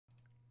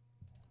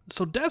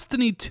So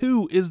Destiny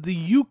 2 is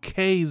the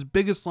UK's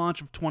biggest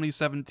launch of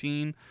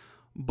 2017,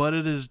 but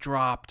it has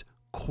dropped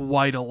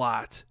quite a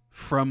lot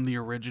from the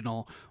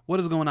original.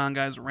 What is going on,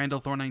 guys? Randall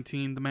Thor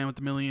 19, the man with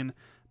the million,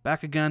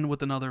 back again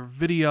with another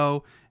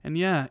video. And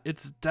yeah,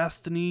 it's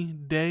Destiny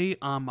Day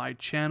on my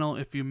channel.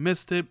 If you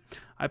missed it,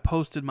 I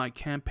posted my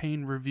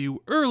campaign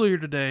review earlier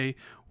today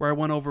where I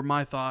went over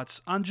my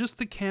thoughts on just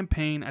the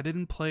campaign. I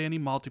didn't play any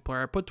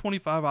multiplayer. I put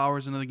 25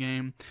 hours into the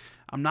game.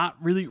 I'm not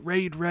really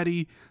raid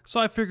ready,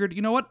 so I figured,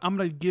 you know what, I'm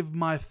going to give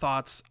my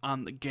thoughts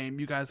on the game.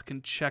 You guys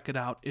can check it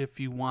out if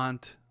you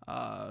want,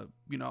 to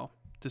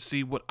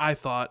see what I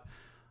thought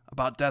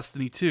about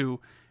Destiny 2.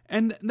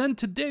 And then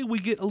today we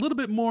get a little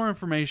bit more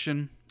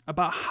information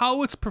about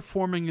how it's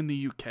performing in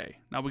the UK.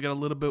 Now we got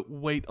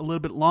wait a little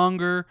bit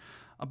longer,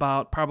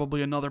 about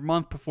probably another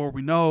month before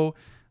we know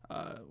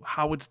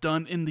how it's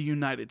done in the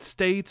United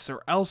States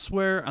or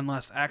elsewhere,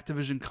 unless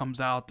Activision comes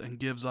out and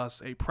gives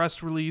us a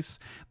press release.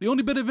 The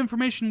only bit of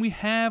information we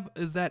have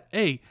is that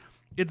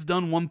it's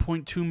done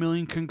 1.2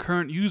 million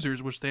concurrent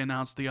users, which they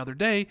announced the other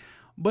day,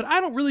 but I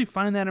don't really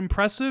find that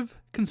impressive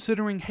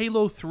considering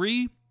Halo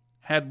 3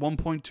 had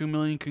 1.2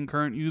 million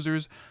concurrent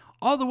users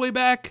all the way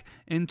back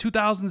in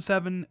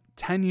 2007,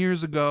 10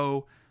 years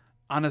ago,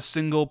 on a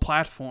single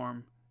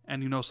platform.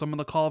 And, some of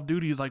the Call of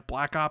Duties like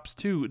Black Ops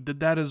 2 did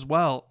that as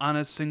well on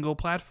a single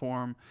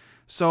platform.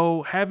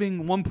 So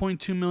having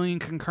 1.2 million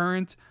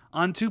concurrent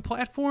on two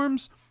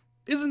platforms,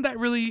 isn't that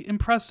really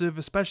impressive,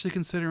 especially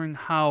considering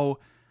how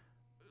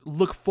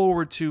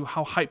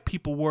hyped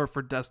people were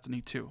for Destiny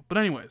 2. But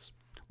anyways,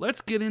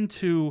 let's get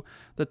into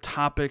the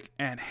topic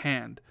at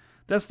hand.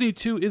 Destiny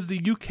 2 is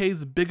the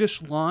UK's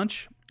biggest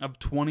launch of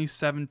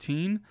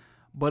 2017,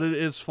 but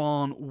it has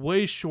fallen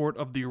way short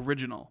of the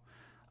original.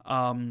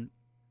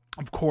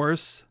 Of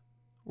course,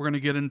 we're going to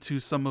get into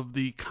some of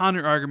the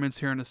counter arguments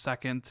here in a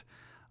second.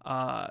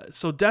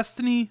 So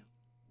Destiny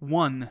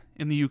 1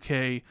 in the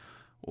UK,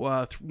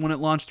 when it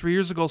launched 3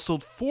 years ago,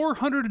 sold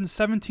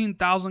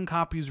 417,000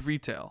 copies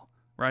retail,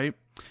 right?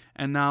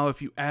 And now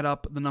if you add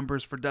up the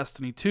numbers for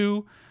Destiny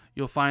 2,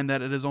 you'll find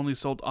that it has only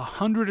sold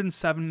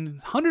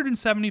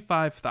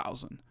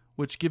 175,000,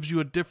 which gives you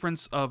a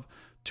difference of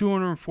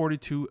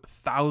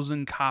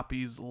 242,000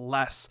 copies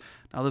less.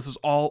 Now, this is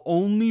all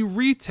only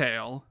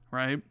retail,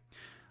 right?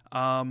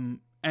 And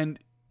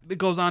it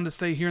goes on to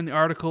say here in the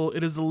article,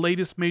 it is the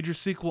latest major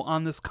sequel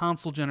on this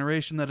console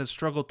generation that has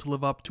struggled to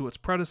live up to its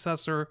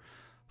predecessor,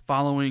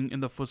 following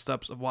in the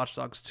footsteps of Watch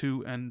Dogs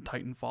 2 and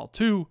Titanfall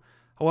 2.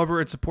 However,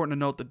 it's important to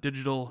note that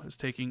digital is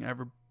taking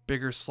ever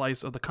bigger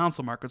slice of the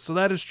console market, so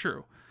that is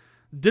true.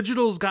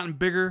 Digital has gotten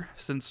bigger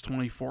since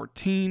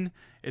 2014.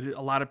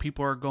 A lot of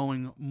people are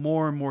going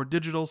more and more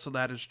digital, so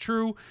that is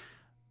true.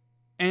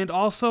 And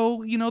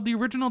also, the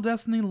original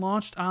Destiny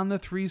launched on the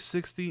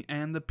 360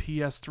 and the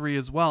PS3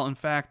 as well. In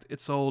fact, it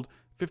sold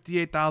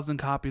 58,000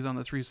 copies on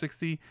the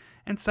 360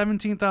 and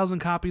 17,000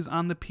 copies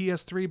on the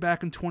PS3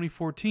 back in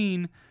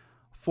 2014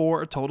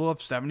 for a total of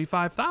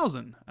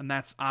 75,000. And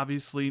that's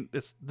obviously,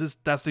 this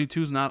Destiny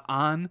 2 is not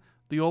on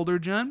the older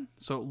gen,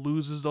 so it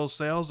loses those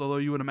sales, although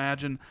you would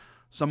imagine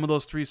some of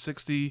those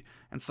 360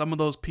 and some of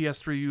those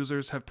PS3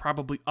 users have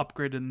probably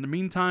upgraded in the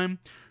meantime.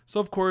 So,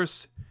 of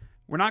course,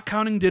 we're not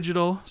counting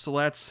digital,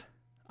 so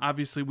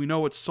obviously we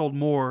know it's sold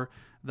more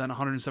than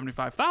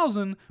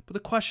 175,000, but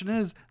the question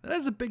is, that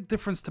is a big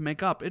difference to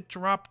make up. It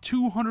dropped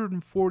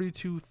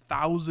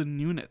 242,000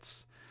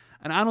 units,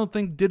 and I don't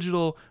think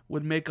digital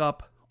would make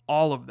up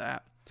all of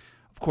that.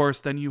 Of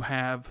course, then you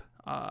have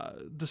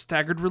the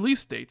staggered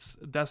release dates.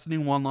 Destiny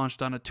 1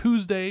 launched on a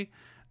Tuesday,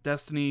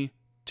 Destiny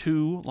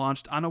 2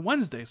 launched on a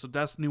Wednesday. So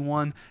Destiny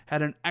 1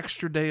 had an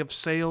extra day of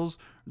sales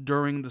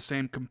during the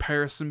same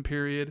comparison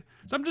period.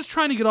 So I'm just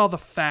trying to get all the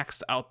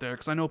facts out there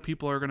because I know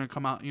people are going to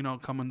come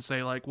and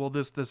say like, well,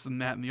 this, and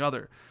that, and the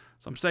other.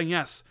 So I'm saying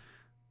yes,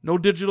 no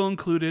digital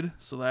included.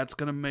 So that's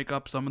going to make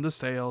up some of the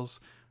sales.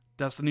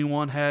 Destiny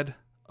 1 had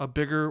a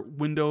bigger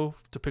window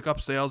to pick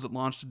up sales. It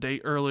launched a day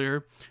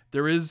earlier.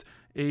 There is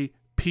a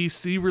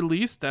PC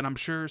release that I'm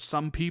sure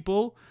some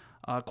people,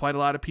 quite a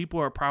lot of people,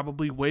 are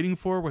probably waiting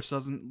for, which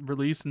doesn't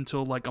release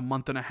until like a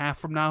month and a half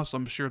from now, so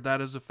I'm sure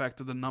that has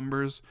affected the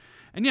numbers.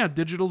 And yeah,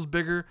 digital's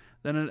bigger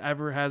than it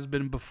ever has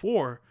been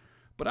before.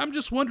 But I'm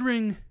just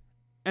wondering,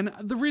 and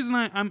the reason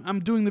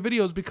I'm doing the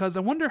video is because I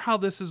wonder how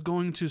this is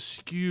going to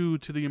skew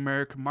to the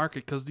American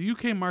market, because the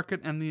UK market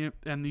and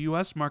the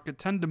US market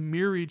tend to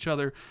mirror each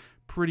other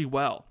pretty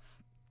well.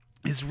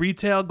 Is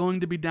retail going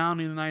to be down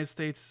in the United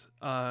States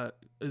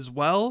as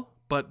well,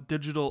 but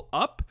digital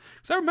up?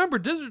 Because I remember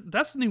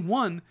Destiny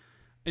 1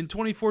 in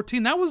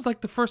 2014, that was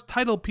like the first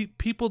title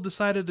people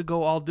decided to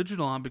go all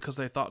digital on because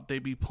they thought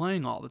they'd be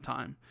playing all the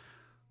time.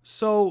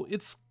 So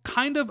it's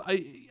kind of,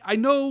 I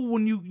know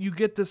when you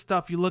get this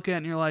stuff, you look at it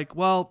and you're like,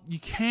 well, you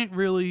can't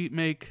really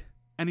make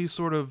any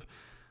sort of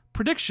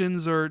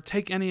predictions or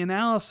take any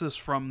analysis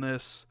from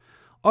this,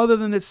 other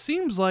than it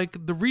seems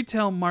like the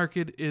retail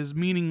market is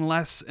meaning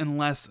less and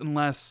less and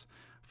less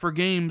for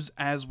games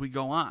as we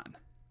go on.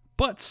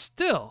 But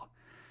still,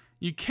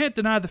 you can't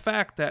deny the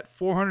fact that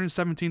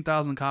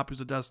 417,000 copies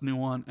of Destiny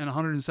 1 and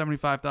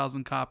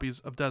 175,000 copies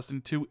of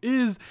Destiny 2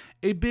 is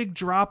a big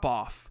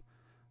drop-off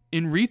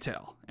in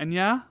retail. And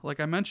yeah, like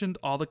I mentioned,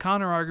 all the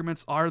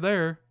counter-arguments are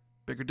there.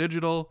 Bigger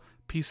digital,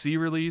 PC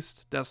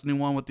released, Destiny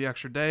 1 with the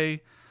extra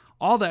day,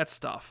 all that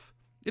stuff.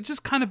 It's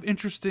just kind of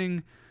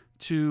interesting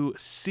to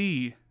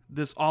see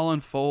this all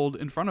unfold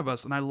in front of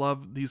us, and I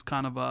love these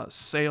kind of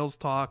sales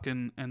talk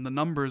and the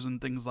numbers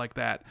and things like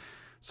that.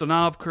 So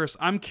now, of course,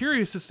 I'm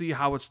curious to see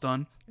how it's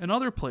done in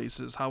other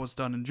places, how it's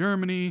done in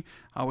Germany,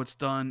 how it's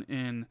done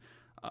in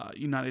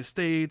United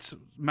States,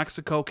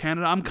 Mexico,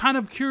 Canada. I'm kind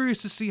of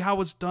curious to see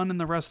how it's done in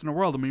the rest of the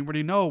world. I mean, we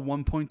already know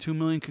 1.2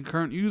 million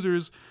concurrent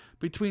users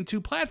between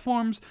two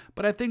platforms,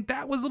 but I think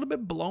that was a little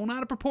bit blown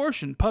out of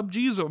proportion.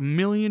 PUBG's a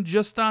million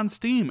just on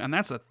Steam, and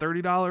that's a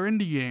 $30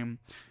 indie game.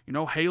 You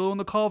know, Halo and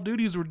the Call of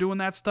Duties were doing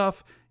that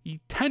stuff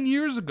 10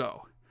 years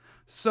ago.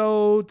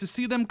 So to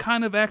see them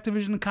kind of,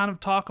 Activision kind of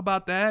talk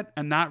about that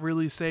and not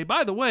really say,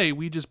 by the way,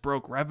 we just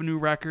broke revenue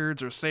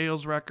records or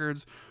sales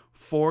records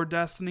for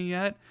Destiny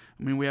yet.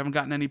 I mean, we haven't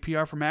gotten any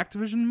PR from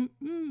Activision.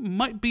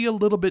 Might be a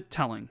little bit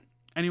telling.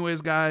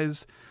 Anyways,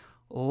 guys,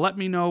 let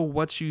me know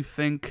what you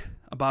think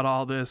about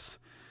all this.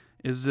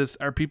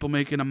 Are people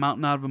making a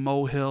mountain out of a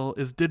molehill?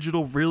 Is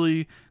digital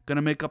really going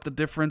to make up the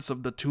difference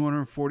of the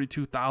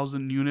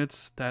 242,000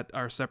 units that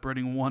are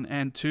separating 1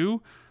 and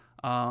 2?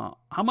 How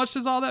much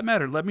does all that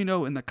matter? Let me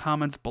know in the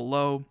comments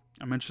below.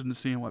 I'm interested in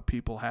seeing what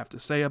people have to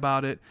say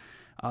about it.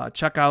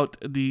 Check out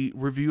the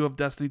review of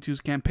Destiny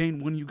 2's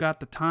campaign when you got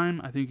the time.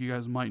 I think you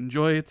guys might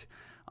enjoy it.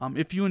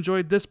 If you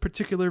enjoyed this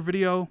particular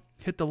video,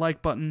 hit the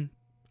like button.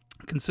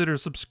 Consider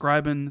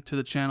subscribing to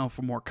the channel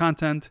for more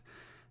content.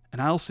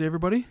 And I'll see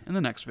everybody in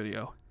the next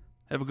video.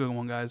 Have a good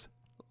one, guys.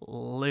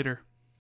 Later.